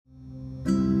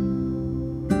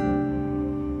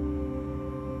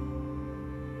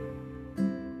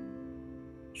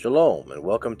Shalom and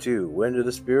welcome to Wind of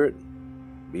the Spirit,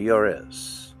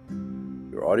 BRS,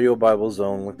 your audio Bible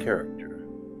zone with character,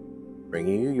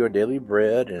 bringing you your daily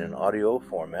bread in an audio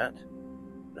format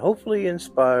that hopefully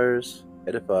inspires,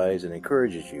 edifies, and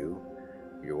encourages you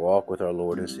in your walk with our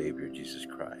Lord and Savior Jesus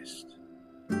Christ.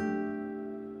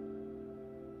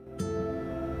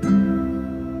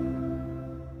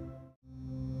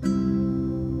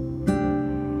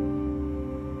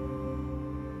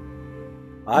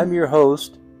 I'm your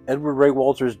host, Edward Ray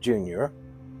Walters Jr.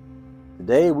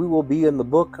 Today we will be in the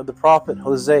book of the prophet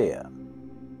Hosea,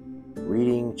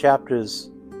 reading chapters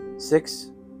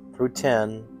 6 through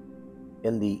 10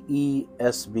 in the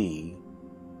ESV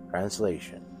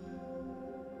translation.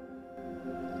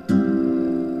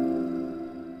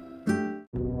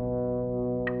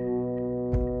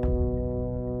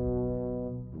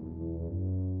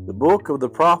 The book of the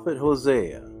prophet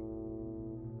Hosea,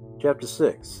 chapter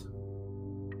 6.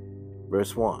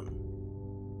 Verse 1.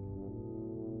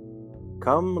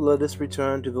 Come, let us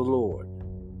return to the Lord,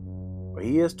 for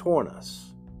he has torn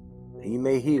us, that he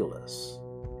may heal us.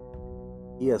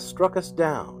 He has struck us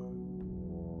down,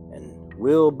 and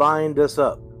will bind us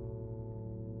up.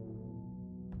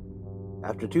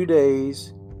 After 2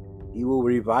 days he will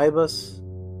revive us,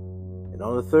 and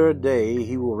on the third day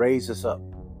he will raise us up,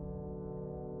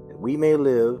 that we may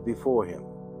live before him.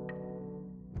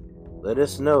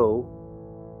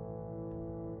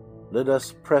 Let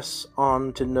us press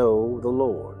on to know the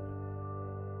Lord.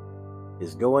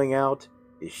 His going out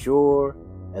is sure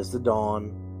as the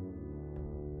dawn.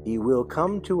 He will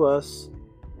come to us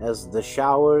as the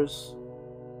showers,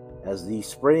 as the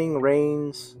spring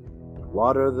rains that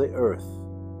water the earth.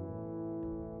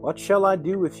 What shall I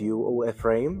do with you, O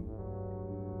Ephraim?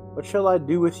 What shall I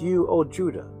do with you, O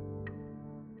Judah?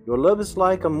 Your love is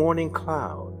like a morning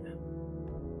cloud,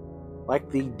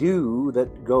 like the dew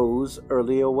that goes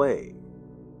early away.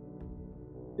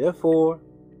 Therefore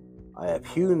I have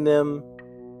hewn them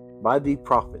by the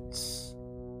prophets.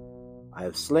 I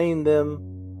have slain them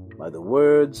by the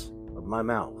words of my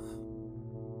mouth,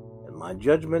 and my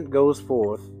judgment goes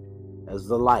forth as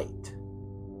the light.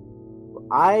 For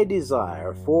I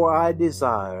desire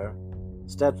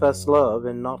steadfast love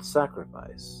and not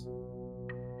sacrifice,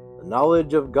 the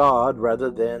knowledge of God rather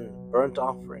than burnt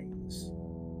offerings.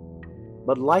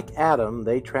 But like Adam,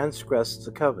 they transgressed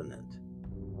the covenant.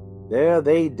 There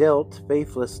they dealt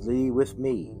faithlessly with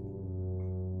me.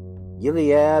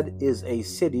 Gilead is a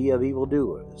city of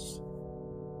evildoers,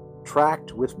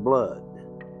 tracked with blood.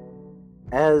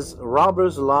 As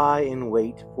robbers lie in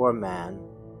wait for a man,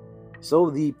 so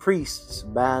the priests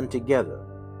band together.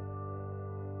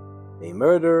 They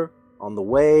murder on the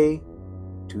way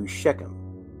to Shechem.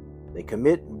 They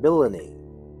commit villainy.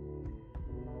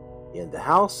 In the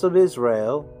house of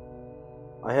Israel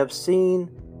I have seen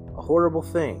a horrible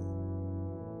thing.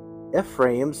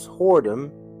 Ephraim's whoredom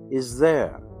is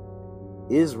there.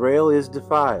 Israel is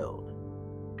defiled.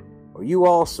 For you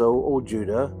also, O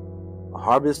Judah, a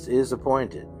harvest is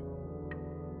appointed,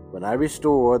 when I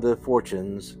restore the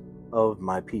fortunes of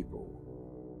my people.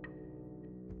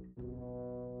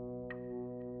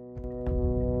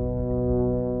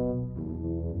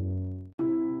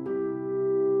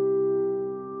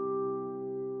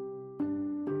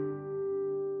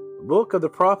 Book of the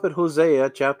prophet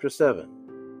Hosea, chapter 7,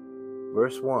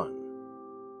 verse 1.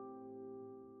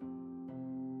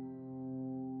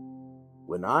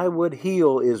 When I would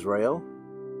heal Israel,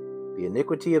 the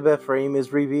iniquity of Ephraim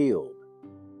is revealed,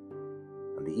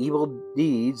 and the evil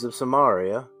deeds of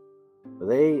Samaria, for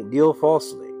they deal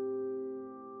falsely.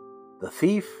 The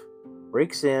thief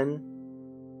breaks in,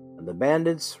 and the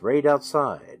bandits raid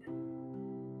outside,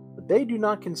 but they do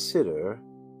not consider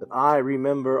that I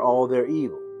remember all their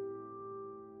evil.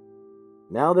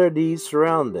 Now their deeds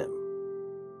surround them.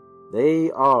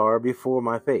 They are before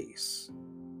my face.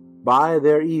 By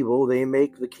their evil they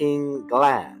make the king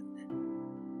glad,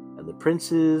 and the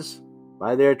princes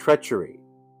by their treachery.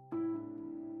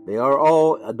 They are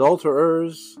all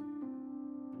adulterers.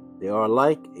 They are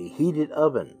like a heated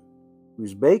oven,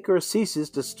 whose baker ceases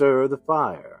to stir the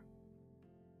fire,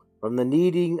 from the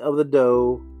kneading of the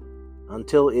dough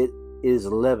until it is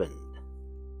leavened.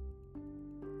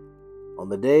 On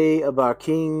the day of our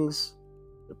kings,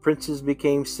 the princes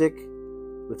became sick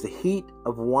with the heat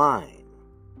of wine.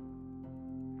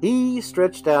 He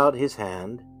stretched out his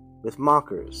hand with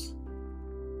mockers,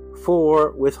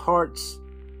 for with hearts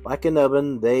like an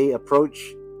oven they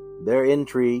approach their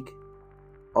intrigue.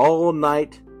 All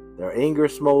night their anger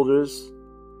smolders.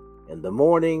 In the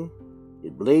morning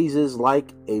it blazes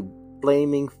like a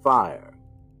flaming fire.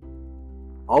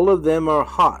 All of them are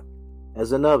hot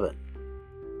as an oven,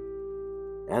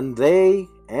 and they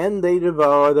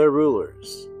devour their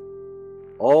rulers.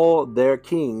 All their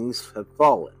kings have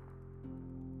fallen,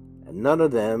 and none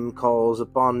of them calls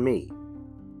upon me.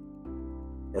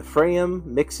 Ephraim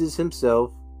mixes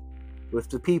himself with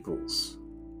the peoples.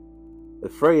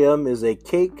 Ephraim is a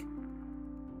cake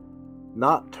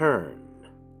not turned.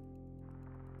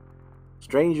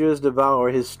 Strangers devour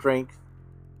his strength,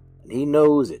 and he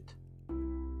knows it.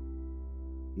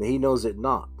 And he knows it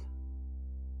not.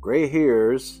 Gray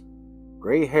hairs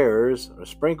are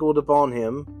sprinkled upon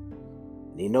him,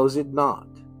 and he knows it not.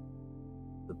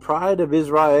 The pride of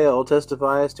Israel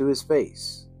testifies to his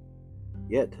face,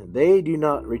 yet they do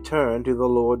not return to the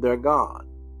Lord their God,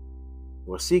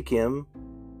 or seek him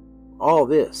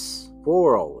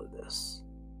for all of this.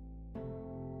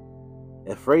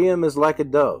 Ephraim is like a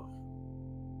dove,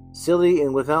 silly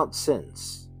and without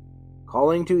sense,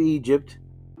 calling to Egypt,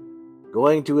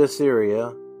 going to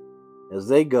Assyria. As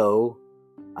they go,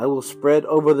 I will spread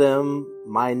over them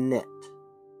my net.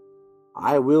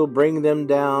 I will bring them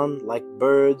down like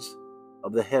birds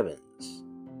of the heavens.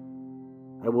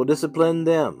 I will discipline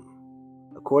them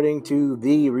according to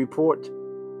the report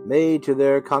made to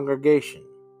their congregation.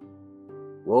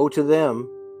 Woe to them,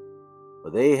 for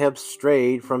they have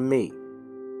strayed from me.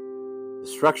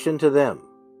 Destruction to them,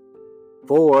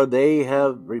 for they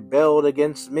have rebelled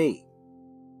against me.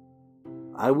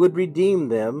 I would redeem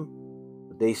them,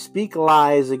 but they speak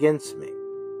lies against me.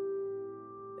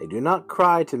 They do not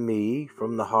cry to me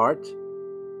from the heart,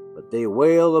 but they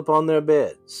wail upon their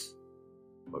beds.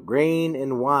 For grain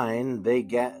and wine they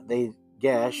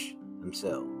gash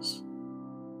themselves.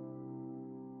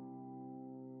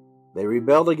 They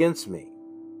rebelled against me,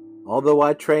 although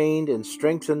I trained and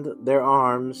strengthened their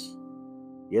arms.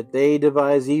 Yet they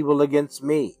devise evil against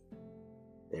me.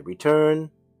 They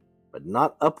return, but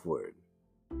not upward.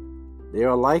 They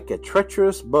are like a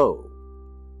treacherous bow.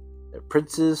 Their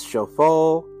princes shall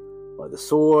fall by the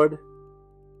sword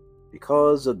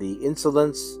because of the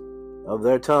insolence of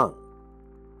their tongue.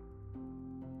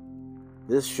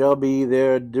 This shall be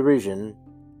their derision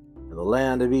in the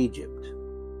land of Egypt.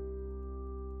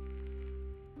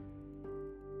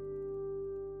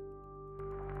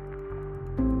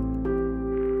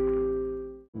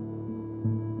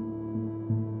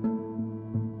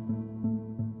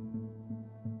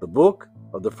 The book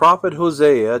of the prophet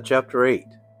Hosea, chapter 8,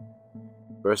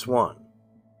 verse 1.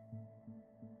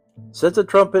 Set a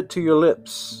trumpet to your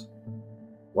lips.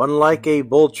 One like a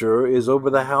vulture is over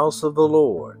the house of the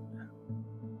Lord.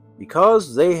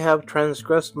 Because they have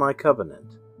transgressed my covenant,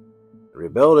 and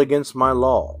rebelled against my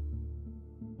law.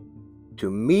 To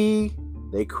me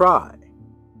they cry,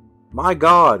 My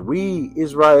God, we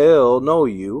Israel know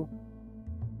you.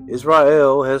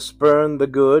 Israel has spurned the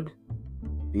good.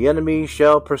 The enemy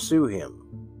shall pursue him.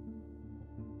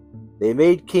 They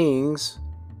made kings,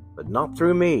 but not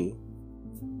through me.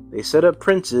 They set up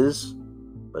princes,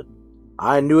 but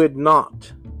I knew it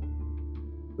not.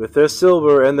 With their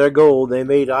silver and their gold they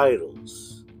made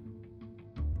idols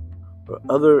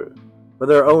for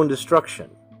their own destruction.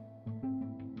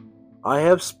 I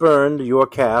have spurned your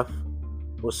calf,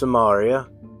 O Samaria.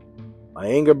 My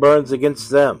anger burns against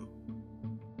them.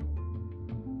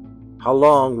 How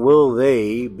long will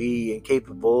they be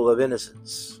incapable of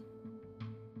innocence?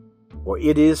 For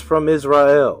it is from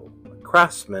Israel, a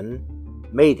craftsman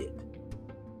made it.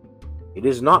 It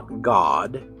is not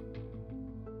God.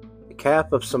 The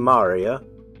calf of Samaria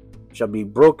shall be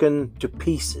broken to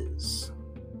pieces.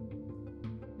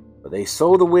 For they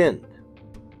sow the wind,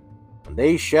 and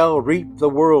they shall reap the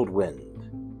whirlwind.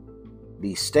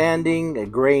 Be standing a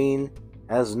grain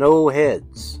has no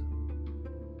heads.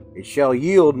 It shall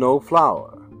yield no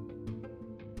flour.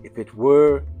 If it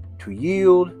were to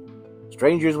yield,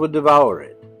 strangers would devour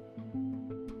it.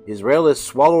 Israel is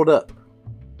swallowed up.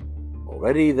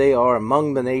 Already they are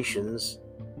among the nations,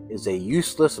 is a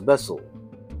useless vessel.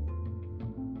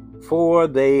 For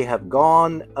they have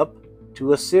gone up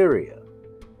to Assyria,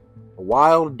 a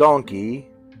wild donkey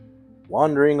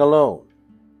wandering alone.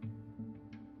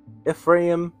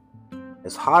 Ephraim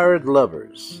has hired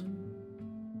lovers.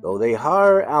 Though they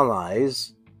hire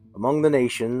allies among the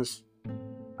nations,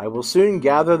 I will soon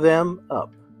gather them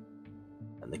up,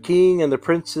 and the king and the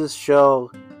princes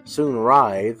shall soon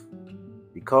writhe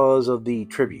because of the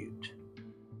tribute.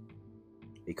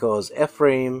 Because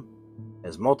Ephraim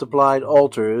has multiplied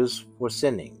altars for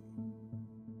sinning.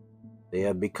 They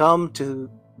have become to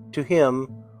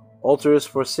him altars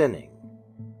for sinning.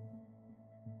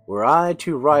 Were I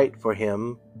to write for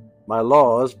him my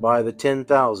laws by the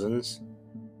 10,000s,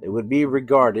 they would be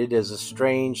regarded as a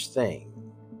strange thing.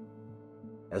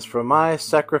 As for my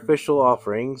sacrificial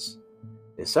offerings,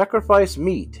 They sacrifice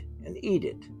meat and eat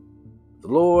it. The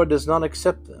Lord does not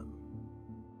accept them.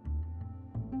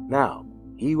 Now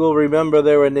he will remember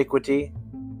their iniquity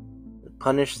and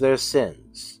punish their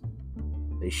sins.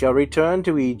 They shall return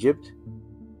to Egypt,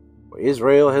 for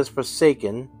Israel has forgotten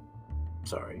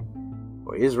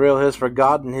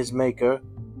his Maker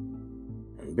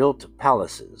and built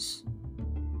palaces,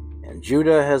 and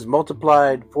Judah has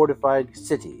multiplied fortified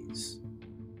cities.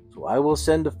 So I will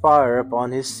send a fire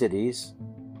upon his cities,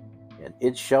 and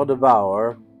it shall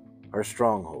devour her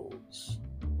strongholds.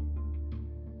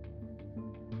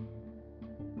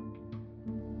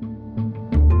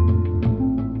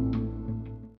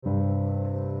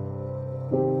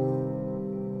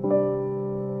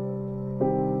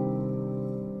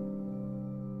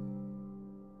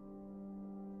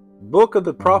 Book of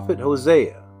the prophet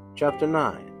Hosea, chapter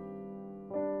 9,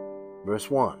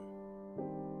 verse 1.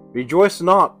 Rejoice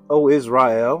not, O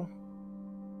Israel,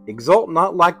 exult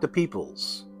not like the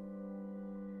peoples,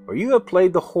 for you have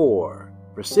played the whore,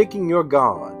 forsaking your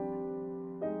God.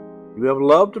 You have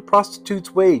loved a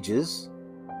prostitute's wages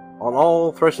on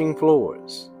all threshing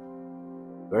floors.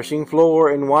 Threshing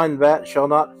floor and wine vat shall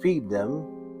not feed them,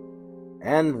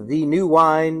 and the new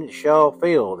wine shall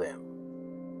fail them.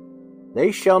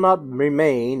 They shall not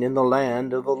remain in the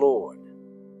land of the Lord.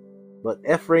 But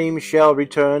Ephraim shall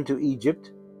return to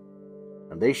Egypt,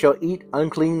 and they shall eat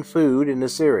unclean food in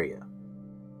Assyria.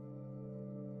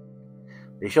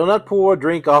 They shall not pour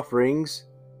drink offerings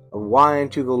of wine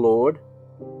to the Lord,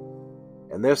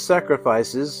 and their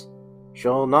sacrifices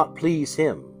shall not please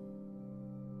him.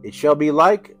 It shall be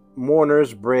like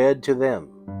mourners' bread to them.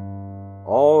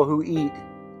 All who eat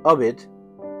of it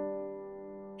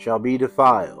shall be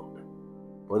defiled,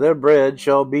 for their bread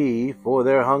shall be for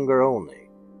their hunger only.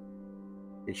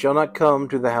 It shall not come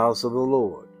to the house of the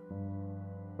Lord.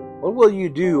 What will you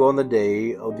do on the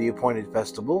day of the appointed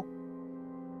festival,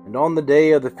 and on the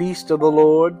day of the feast of the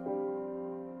Lord?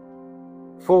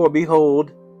 For,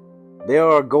 behold, they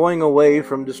are going away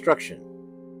from destruction.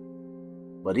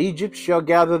 But Egypt shall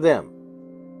gather them,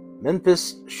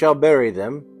 Memphis shall bury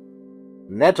them,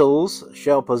 nettles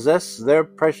shall possess their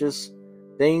precious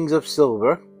things of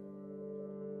silver,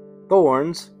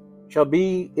 thorns shall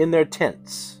be in their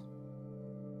tents.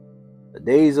 The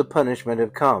days of punishment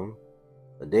have come,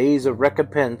 the days of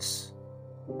recompense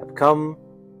have come,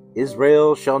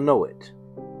 Israel shall know it.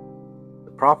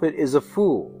 The prophet is a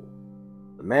fool,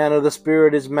 the man of the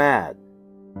spirit is mad,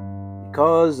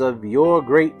 because of your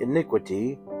great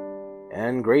iniquity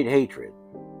and great hatred.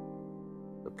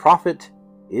 The prophet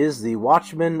is the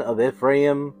watchman of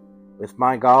Ephraim with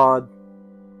my God,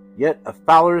 yet a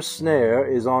fowler's snare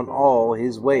is on all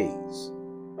his ways,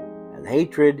 and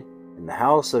hatred in the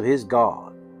house of his God.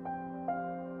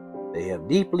 They have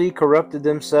deeply corrupted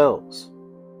themselves,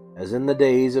 as in the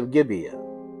days of Gibeah.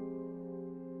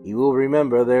 He will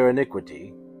remember their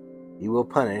iniquity, he will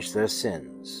punish their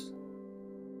sins.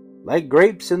 Like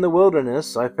grapes in the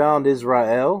wilderness I found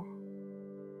Israel,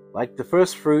 like the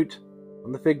first fruit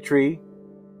on the fig tree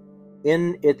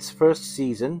in its first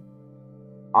season.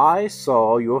 I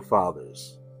saw your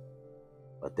fathers,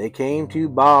 but they came to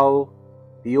Baal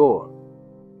Peor,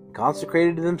 and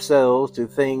consecrated themselves to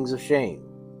things of shame.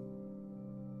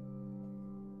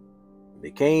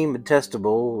 Became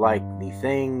detestable like the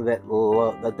thing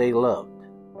that they loved.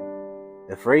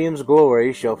 Ephraim's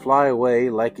glory shall fly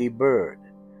away like a bird.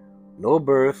 No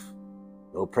birth,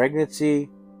 no pregnancy,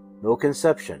 no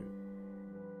conception.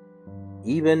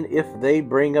 Even if they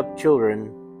bring up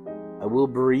children, I will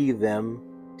bereave them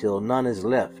till none is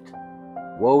left.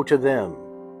 Woe to them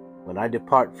when I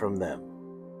depart from them.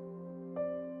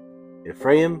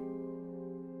 Ephraim,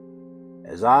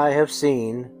 as I have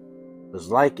seen, was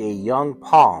like a young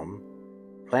palm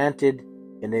planted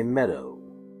in a meadow.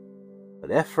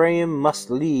 But Ephraim must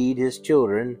lead his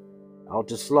children out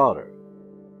to slaughter.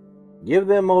 Give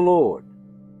them, O Lord,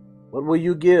 what will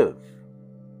you give?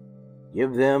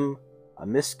 Give them a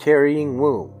miscarrying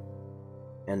womb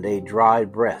and a dry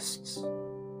breasts.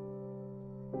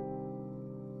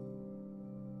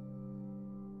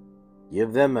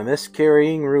 Give them a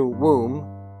miscarrying womb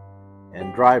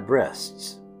and dry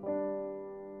breasts.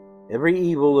 Every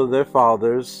evil of their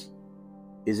fathers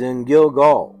is in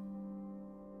Gilgal.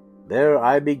 There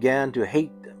I began to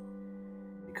hate them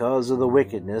because of the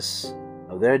wickedness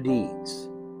of their deeds.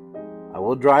 I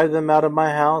will drive them out of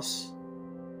my house.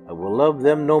 I will love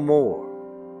them no more.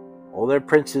 All their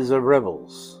princes are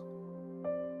rebels.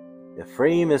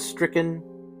 Ephraim is stricken,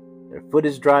 their foot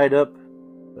is dried up,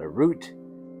 their root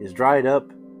is dried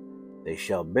up. They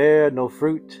shall bear no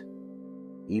fruit.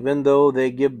 Even though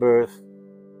they give birth,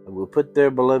 I will put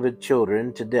their beloved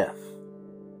children to death.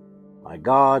 My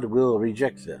God will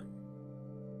reject them.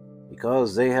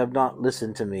 Because they have not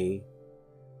listened to me,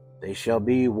 they shall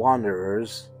be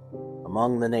wanderers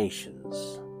among the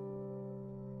nations.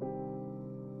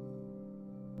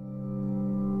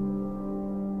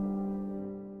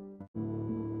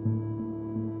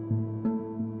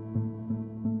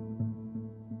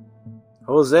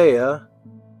 Hosea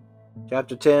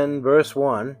chapter 10 verse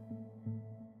 1.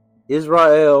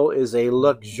 Israel is a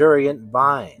luxuriant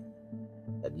vine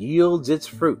that yields its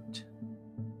fruit.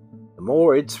 The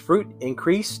more its fruit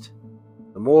increased,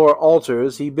 the more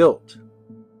altars he built.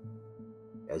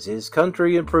 As his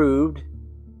country improved,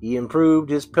 he improved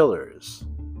his pillars.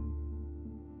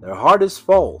 Their heart is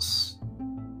false.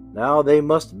 Now they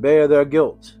must bear their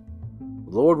guilt.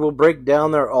 The Lord will break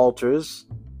down their altars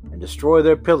and destroy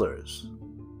their pillars.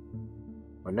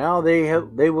 For now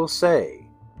they will say,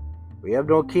 we have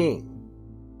no king,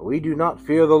 for we do not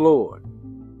fear the Lord.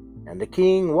 And the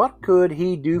king, what could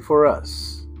he do for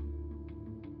us?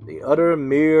 They utter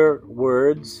mere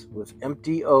words with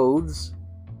empty oaths.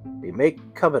 They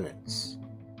make covenants.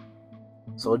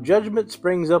 So judgment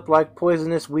springs up like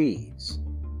poisonous weeds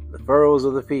in the furrows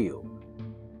of the field.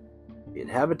 The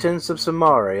inhabitants of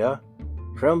Samaria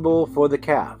tremble for the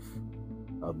calf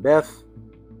of Beth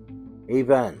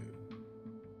Aven.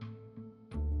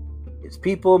 Its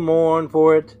people mourn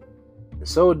for it, and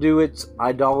so do its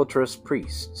idolatrous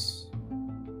priests.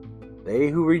 They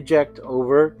who rejoiced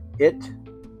over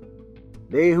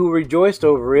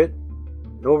it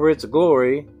and over its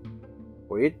glory,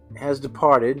 for it has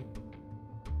departed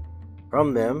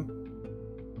from them.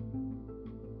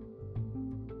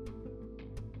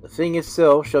 The thing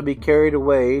itself shall be carried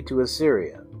away to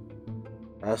Assyria,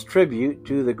 as tribute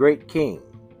to the great king.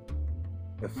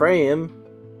 Ephraim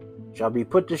shall be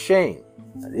put to shame,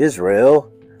 and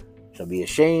Israel shall be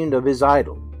ashamed of his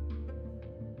idol.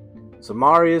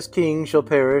 Samaria's king shall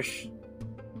perish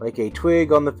like a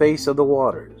twig on the face of the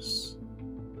waters.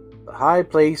 The high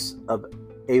place of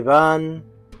Avan,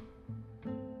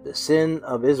 the sin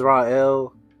of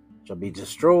Israel, shall be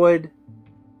destroyed.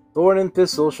 Thorn and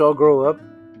thistle shall grow up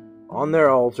on their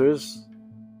altars.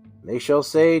 They shall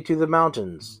say to the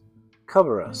mountains,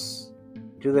 cover us,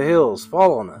 to the hills,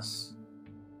 fall on us.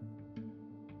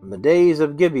 From the days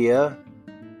of Gibeah,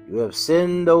 you have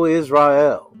sinned, O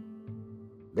Israel.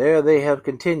 There they have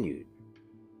continued.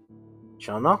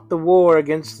 Shall not the war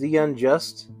against the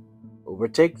unjust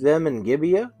overtake them in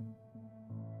Gibeah?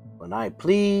 When I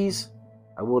please,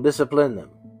 I will discipline them,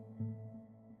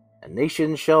 and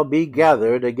nations shall be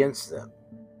gathered against them.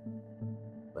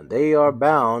 When they are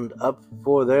bound up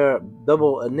for their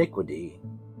double iniquity,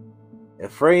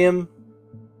 Ephraim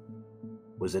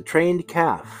was a trained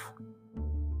calf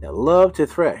that loved to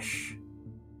thresh.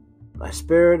 I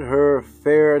spared her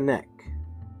fair neck.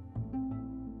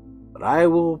 But I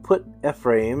will put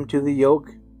Ephraim to the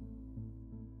yoke.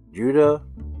 Judah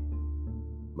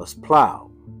must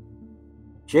plow.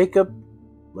 Jacob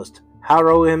must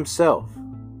harrow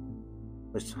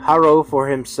for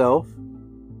himself.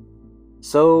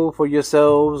 Sow for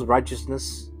yourselves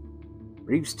righteousness.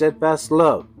 Reap steadfast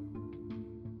love.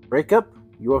 Break up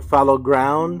your fallow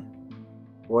ground,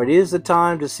 for it is the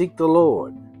time to seek the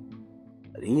Lord,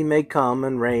 that he may come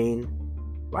and rain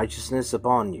righteousness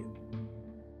upon you.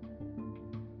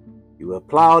 You have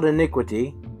plowed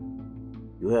iniquity,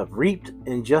 you have reaped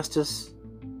injustice,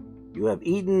 you have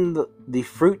eaten the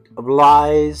fruit of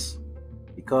lies,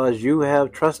 because you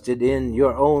have trusted in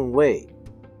your own way,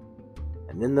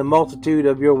 and in the multitude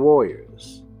of your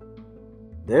warriors.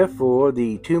 Therefore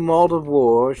the tumult of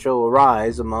war shall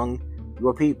arise among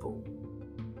your people,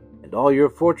 and all your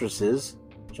fortresses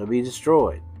shall be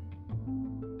destroyed.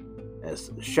 As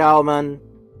Shalman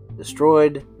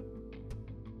destroyed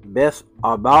Beth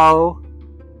Arbel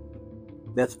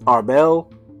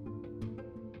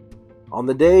on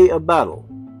the day of battle,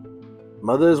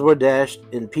 mothers were dashed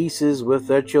in pieces with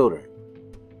their children.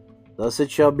 Thus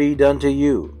it shall be done to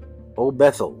you, O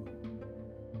Bethel.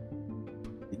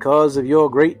 Because of your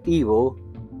great evil,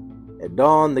 at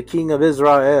dawn the king of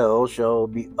Israel shall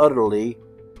be utterly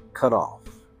cut off.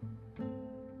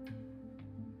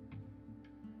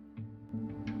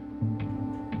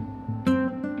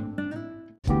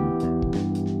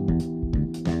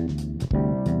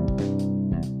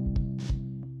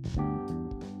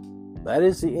 That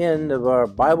is the end of our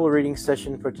Bible reading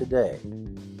session for today.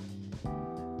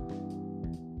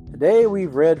 Today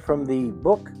we've read from the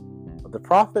book of the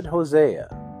prophet Hosea,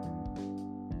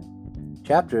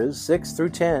 chapters 6 through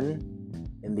 10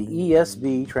 in the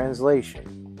ESV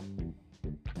translation.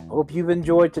 I hope you've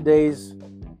enjoyed today's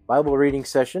Bible reading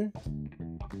session,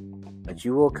 that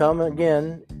you will come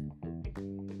again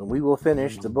when we will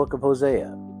finish the book of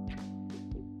Hosea.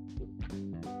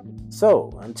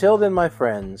 So, until then, my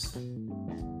friends,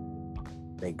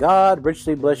 may God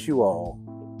richly bless you all.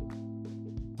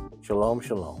 Shalom,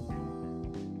 shalom.